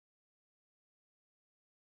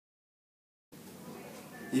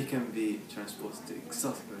You can be transported to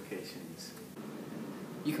exotic locations.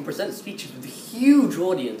 You can present speeches with a huge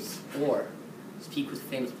audience, or speak with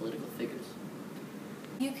famous political figures.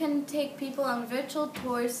 You can take people on virtual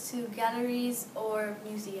tours to galleries or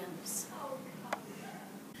museums.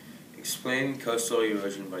 Explain coastal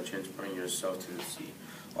erosion by transporting yourself to the sea,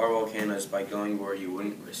 or volcanoes by going where you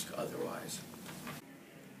wouldn't risk otherwise.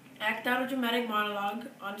 Act out a dramatic monologue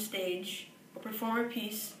on stage, or perform a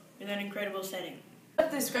piece in an incredible setting.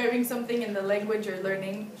 Describing something in the language you're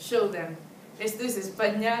learning, show them. Esto es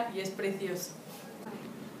España y es precioso.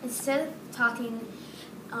 Instead of talking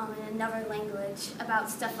in another language about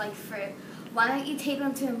stuff like fruit, why don't you take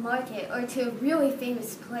them to a market or to a really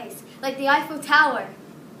famous place, like the Eiffel Tower?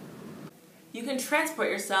 You can transport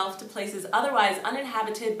yourself to places otherwise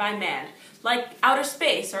uninhabited by man, like outer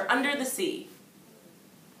space or under the sea.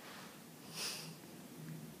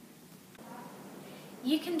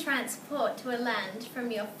 You can transport to a land from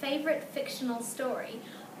your favorite fictional story,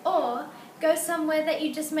 or go somewhere that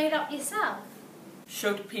you just made up yourself.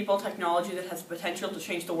 Show people technology that has potential to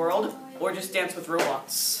change the world, or just dance with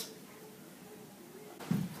robots.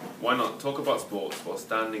 Why not talk about sports while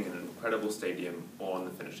standing in an incredible stadium or on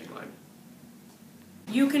the finishing line?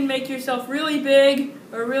 You can make yourself really big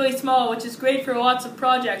or really small, which is great for lots of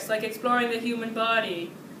projects like exploring the human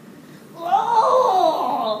body.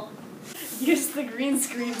 Oh! Use the green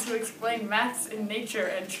screen to explain maths in nature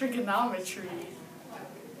and trigonometry.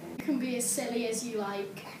 You can be as silly as you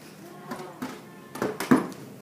like.